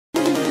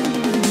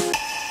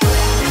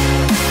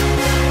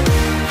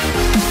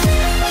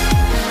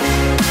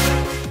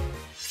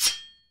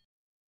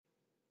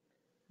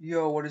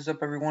Yo, what is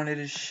up everyone? It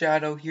is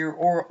Shadow here,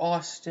 or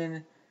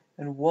Austin,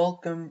 and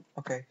welcome,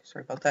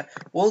 sorry about that.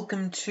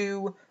 Welcome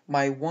to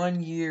my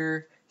 1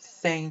 year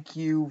thank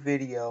you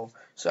video.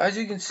 So as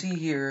you can see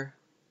here,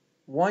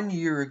 1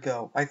 year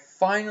ago, I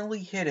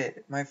finally hit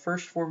it. My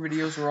first 4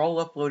 videos were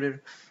all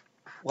uploaded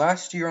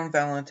last year on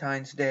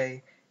Valentine's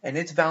Day, and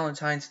it's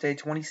Valentine's Day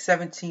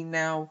 2017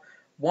 now.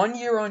 1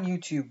 year on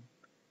YouTube.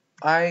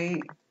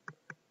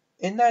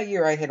 In that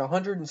year, I hit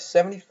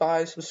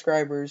 175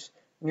 subscribers,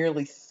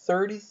 nearly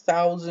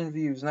 30,000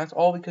 views, and that's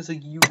all because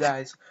of you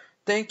guys.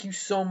 Thank you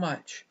so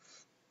much.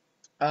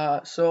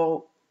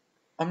 So,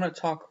 I'm going to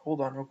talk,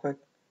 hold on real quick.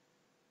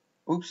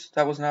 Oops,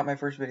 that was not my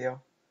first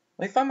video.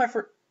 Let me find my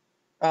first,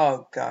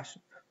 oh gosh.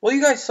 Well,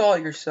 you guys saw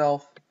it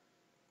yourself.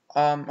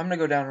 I'm going to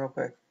go down real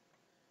quick.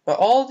 But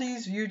all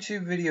these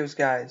YouTube videos,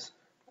 guys,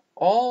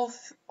 all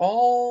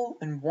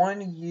in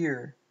 1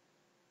 year,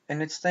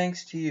 and it's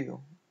thanks to you.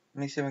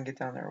 Let me see if I can get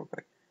down there real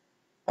quick.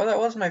 Oh, that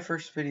was my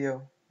first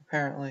video,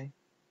 apparently.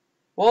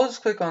 Well, let's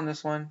click on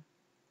this one.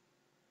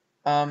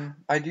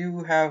 I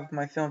do have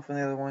my film from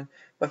the other one.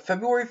 But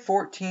February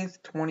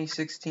 14th,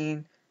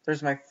 2016,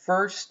 there's my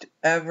first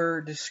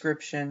ever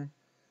description.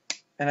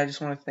 And I just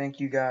want to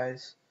thank you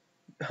guys.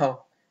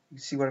 Oh, you can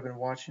see what I've been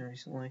watching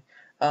recently.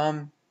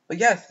 But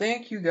yeah,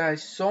 thank you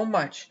guys so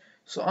much.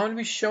 So I'm going to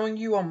be showing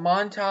you a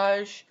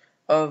montage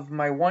of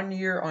my 1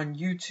 year on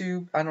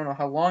YouTube. I don't know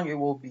how long it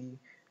will be.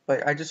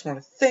 But I just want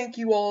to thank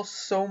you all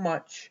so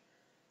much.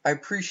 I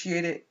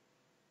appreciate it.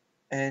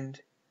 And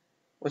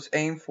let's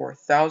aim for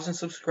 1,000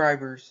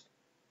 subscribers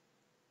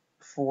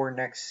for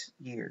next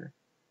year.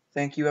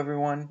 Thank you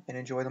everyone, and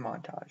enjoy the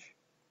montage.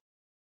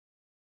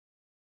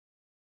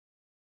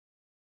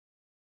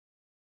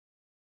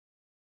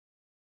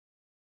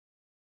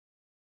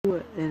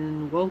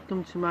 And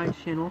welcome to my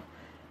channel.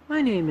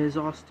 My name is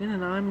Austin,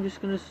 and I'm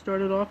just going to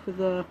start it off with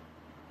a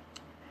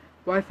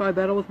Wi-Fi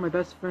battle with my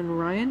best friend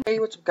Ryan. Hey,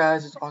 what's up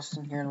guys, it's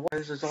Austin here,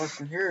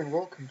 and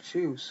welcome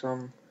to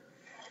some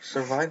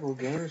survival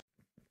games.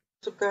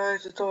 What's up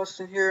guys, it's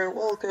Austin here, and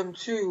welcome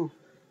to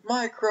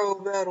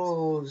micro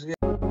battles. Yeah.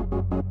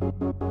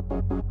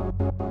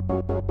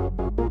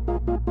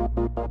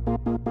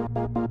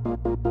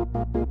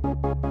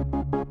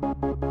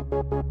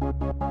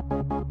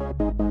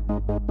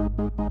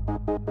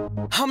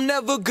 I'm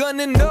never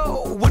gonna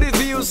know what it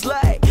feels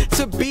like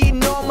to be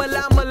normal.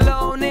 I'm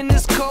alone in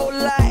this cold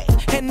light,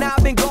 and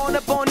I've been going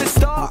up on the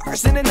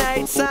stars in the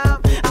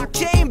nighttime. I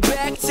came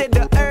back to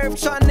the earth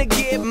trying to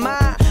get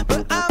mine,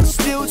 but I'm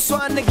still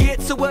trying to get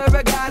to where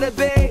I gotta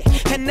be.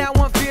 And now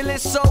I'm feeling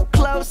so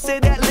close to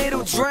that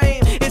little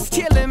dream. It's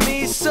killing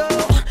me, so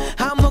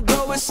I'ma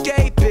go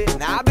escape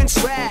it. I've been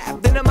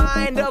trapped in the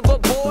mind of a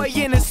boy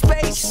in a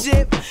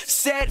spaceship,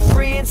 set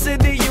free into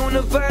the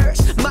universe.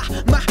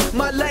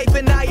 My life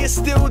and I are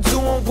still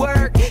doing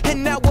work,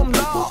 and now I'm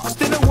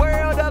lost in a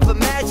world of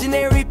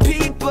imaginary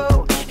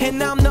people,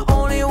 and I'm the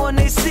only one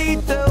they see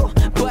through.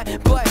 But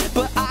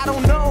I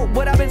don't know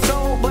what I've been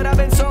told, but I've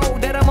been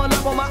told that I'm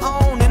alive on my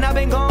own, and I've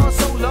been gone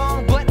so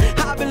long, but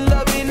I've been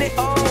loving it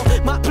all.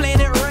 My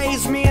planet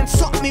raised me and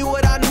taught me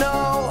what I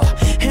know,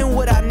 and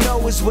what I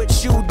know is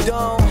what you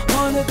don't.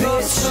 Wanna go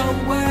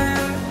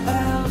somewhere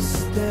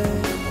else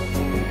than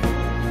here.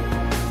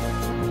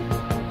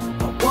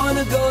 I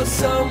wanna go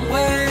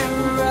somewhere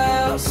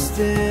else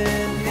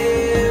than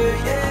here,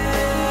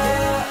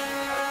 yeah.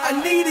 I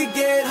need to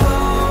get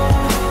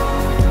home.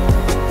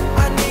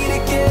 I need to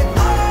get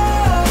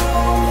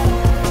home.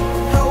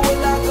 How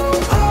will I go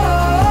on?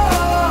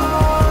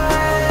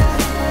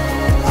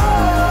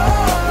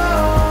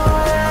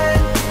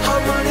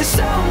 I'm running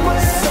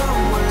somewhere,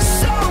 somewhere,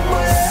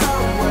 somewhere,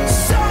 somewhere,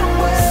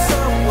 somewhere,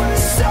 somewhere,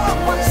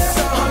 somewhere,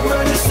 somewhere. I'm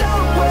running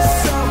somewhere,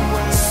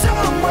 somewhere,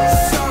 somewhere,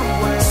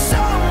 somewhere,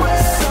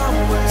 somewhere,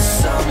 somewhere,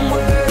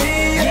 somewhere.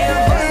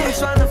 Yeah, I'm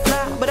trying to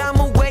fly, but I'm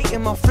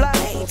awaiting my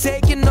flight,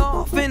 taking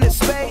off into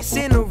space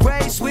in a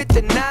race with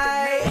the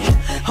night,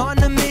 on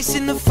a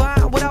mission to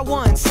find what I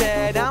once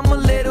had. I'm a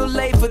little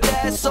late for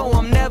that, so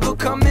I'm never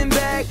coming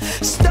back.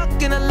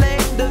 Stuck in a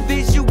land of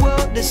visual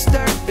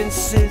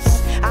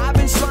disturbances. I've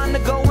been trying to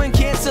go and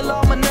cancel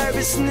all my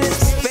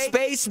nervousness.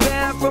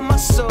 Spacebound from my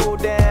soul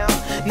down.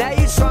 Now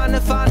you're trying to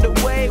find a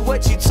way.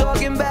 What you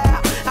talking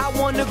about? I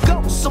wanna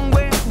go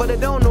somewhere, but I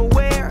don't know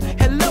where.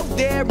 Hello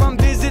there, I'm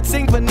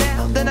visiting for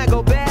now. Then I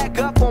go back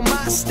up on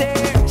my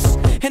stairs,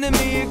 and then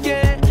me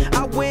again.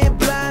 I went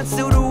blind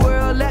to the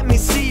world, let me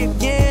see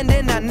again,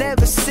 and I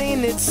never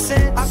seen it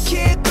since. I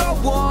can't go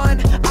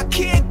on, I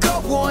can't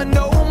go on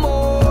no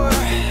more.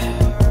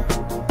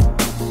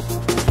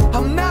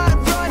 I'm not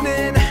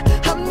running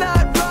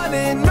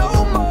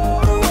no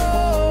more.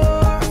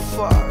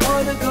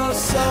 Wanna go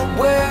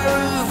somewhere,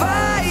 have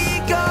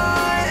I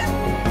gone?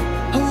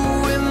 Who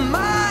am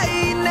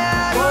I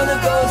now? Wanna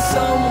go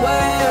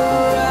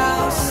somewhere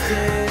else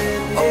than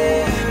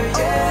here,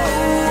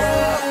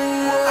 yeah.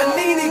 I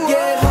need to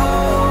get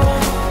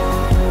home.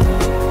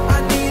 I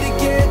need to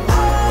get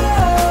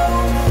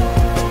home.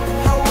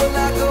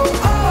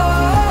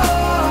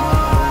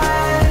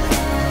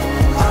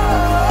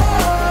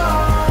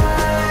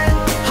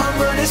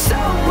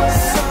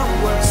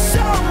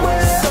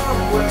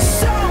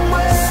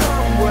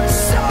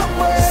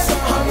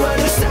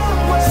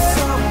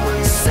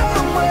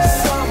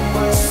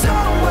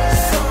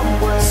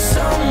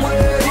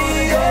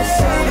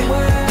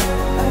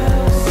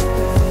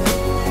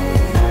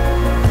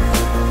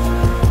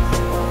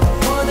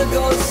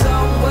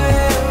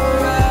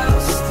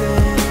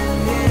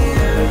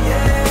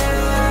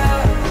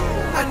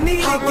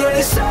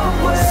 running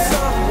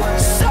somewhere,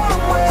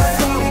 somewhere. I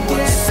need to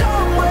get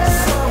somewhere,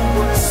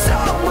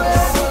 somewhere.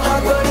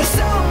 I'm running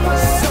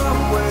somewhere,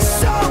 somewhere.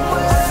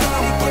 I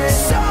need to get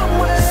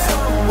somewhere,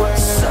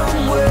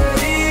 somewhere.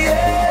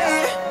 Yeah.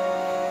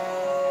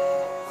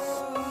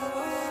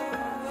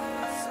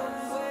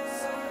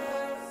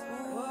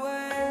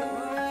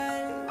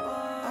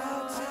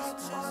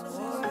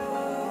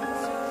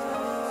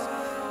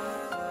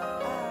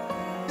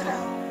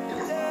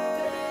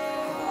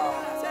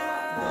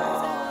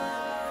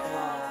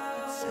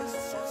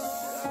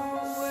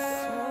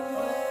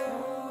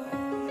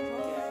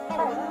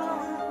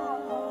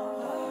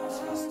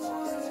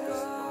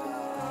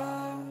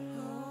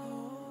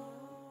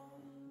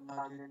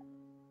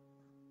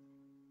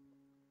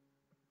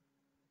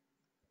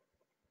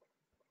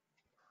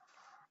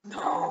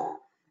 No,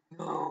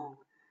 no.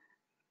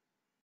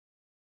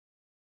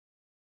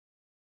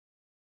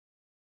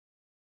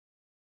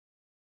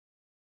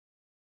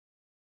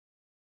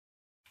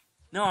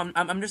 No,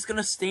 I'm just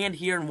gonna stand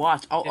here and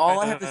watch. All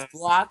I have is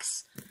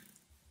blocks.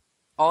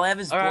 All I have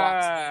is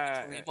blocks.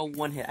 I have a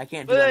one hit. I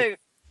can't do anything.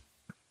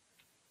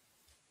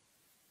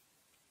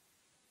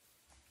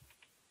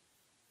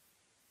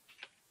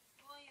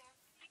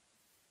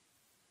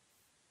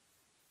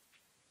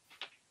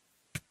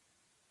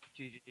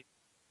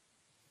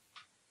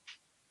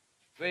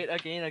 Wait,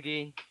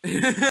 again.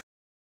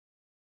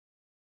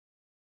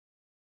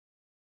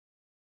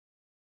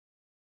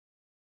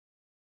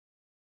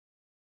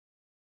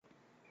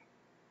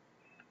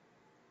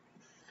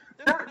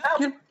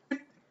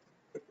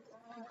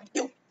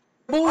 Yo,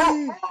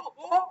 boy!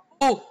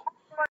 Oh!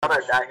 I'm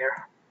gonna die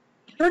here.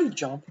 Did you already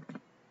jump?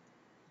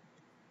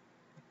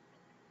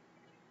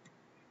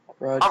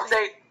 Rud. I'll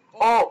say,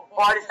 oh,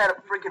 I just had a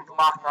freaking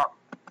block up.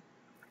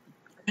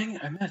 Dang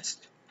it, I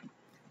missed.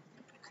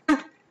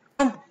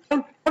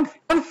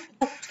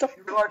 Stop.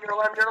 You're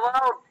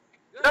allowed.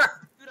 Yes!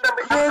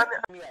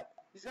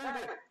 He's gonna do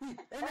it.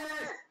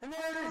 And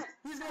there it is.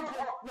 He's gonna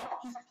blow. No,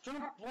 he's trying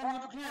to blow me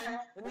up again,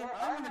 and then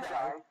I'm gonna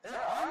die, and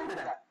then I'm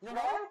gonna die. You know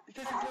why?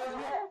 Because he blows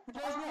me up. He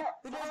blows me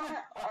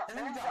up. And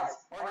then he dies.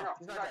 Oh no,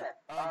 he's not dead.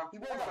 He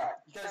will die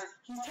because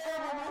he's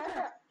terrible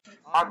at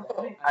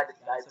Minecraft. I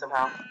just died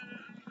somehow.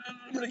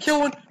 I'm gonna kill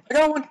one. I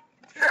got one.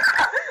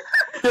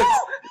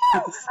 I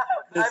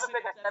have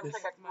a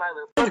pickaxe in my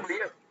loop. Good for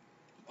you.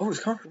 Oh, it's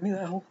coming for me,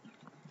 that hole.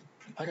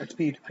 I got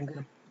speed. I can get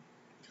him.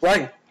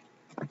 Right.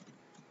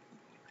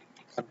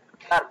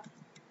 Got him.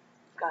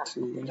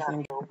 See,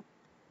 anything? 2,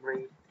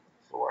 3,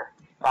 4,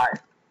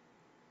 5.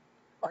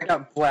 I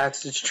got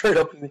blasted straight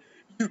up in the.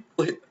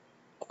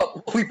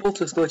 We both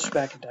just glitched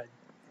back and died.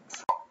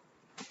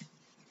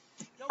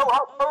 Oh,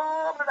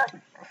 I'm gonna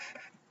die.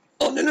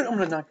 Oh, no, I'm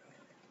gonna knock.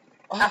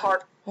 Half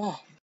heart. Oh.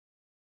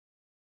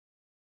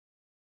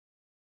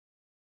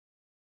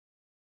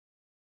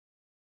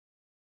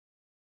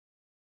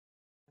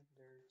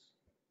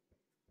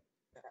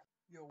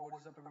 Yo,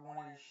 what is up,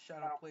 everyone? It is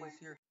ShadowPlays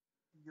here.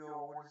 Yo,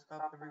 what is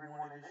up,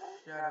 everyone? It is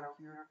Shadow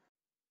here.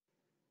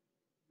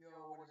 Yo,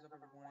 what is up,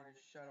 everyone? It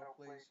is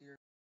ShadowPlays here.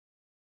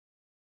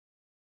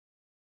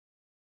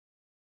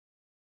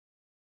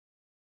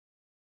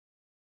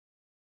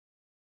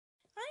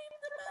 I am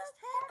the best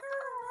hacker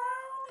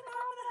around,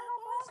 and I'm gonna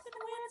help Austin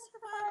win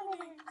survival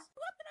games.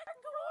 What? Then I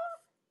can go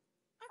off?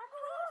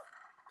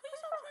 Please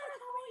don't try to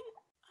call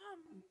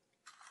me.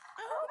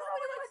 I hope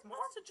nobody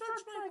wants to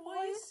judge my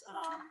voice.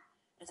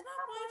 It's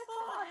not my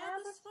fault I have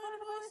this fine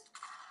voice.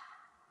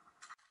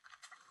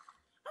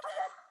 I'm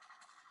dead.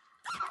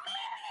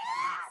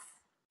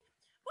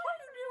 What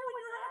you do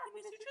when you're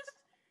hacking is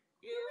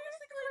you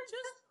basically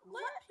just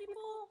let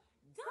people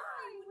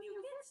die when you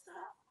get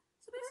stuff.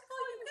 So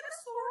basically you get a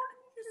sword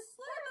and you just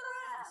slit their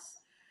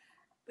ass.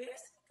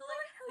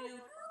 Basically how you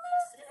do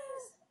this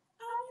is,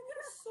 you get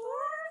a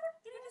sword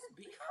and you just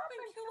beat up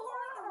and kill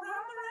them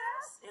around their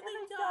ass and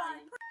they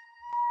die.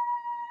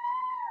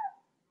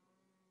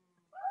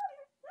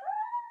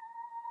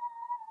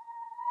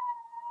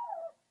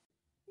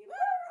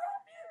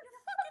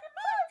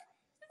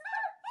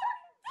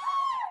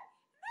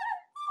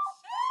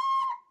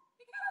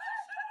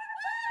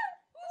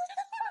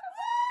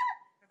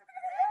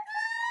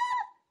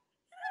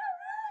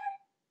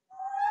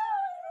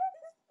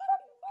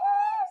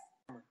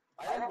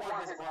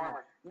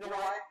 You know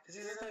why? Because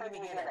he's just gonna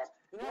give me handouts.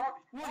 You know what?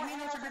 You know what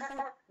handouts are good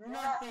for?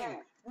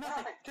 Nothing.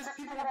 Because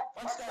people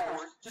on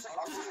Skywars just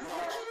knock you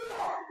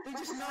off. They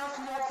just knock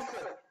you off the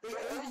cliff. They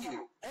egg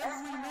you.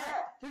 Every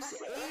map. They just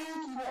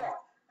egg you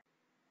off.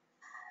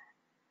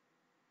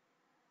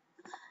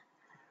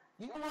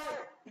 You know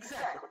what?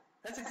 Exactly.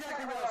 That's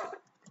exactly what I was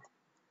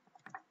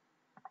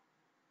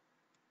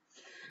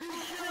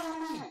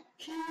doing.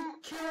 He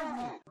killed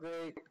me.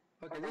 Great.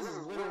 Okay, this is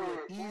literally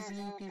an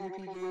easy PvP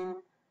game.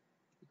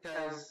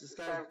 Because this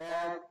guy's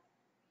bad,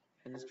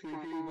 and this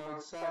PvP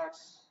mode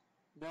sucks.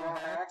 No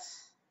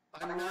hacks.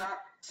 I'm not.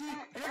 See,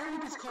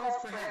 everyone gets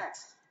called for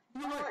hacks.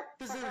 You know what?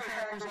 Because there are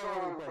hackers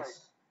all over the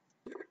place.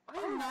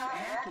 I'm not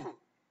hacking.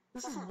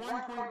 This is 1.9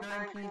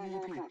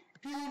 PvP.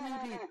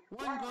 PvP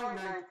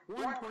 1.9,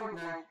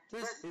 1.9.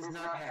 This is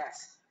not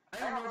hacks. I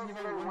don't know if you've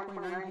ever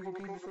 1.9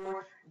 PvP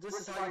before, but this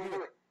is how you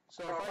do it.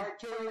 So if I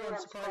kill you, I'm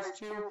surprised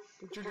too,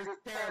 but you're just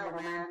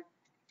terrible, man.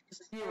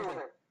 Just deal with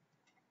it.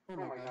 Oh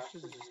my gosh,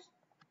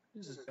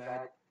 this is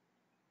bad.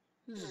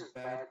 This is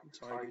bad. I'm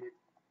sorry, dude.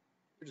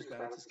 You're just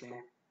bad at this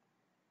game.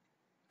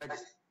 I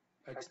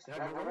just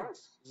have no words.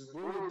 This is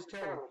literally just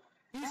terrible.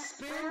 He's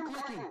spam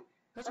clicking!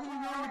 That's when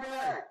you know you're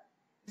bad.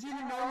 Does he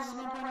even know this is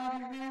 1.9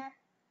 PvP?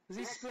 Is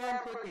he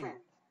spam clicking?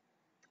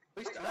 At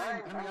least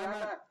I'm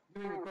not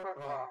doing it.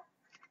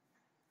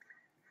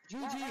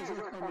 GG is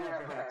gonna come in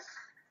perhaps.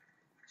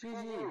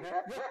 GG.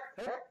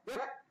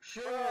 Yep.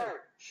 Sure,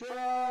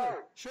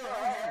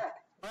 I have.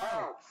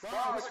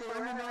 Wow, Mr.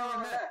 Lemon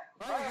on that.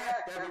 I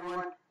hacked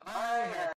everyone. I hacked.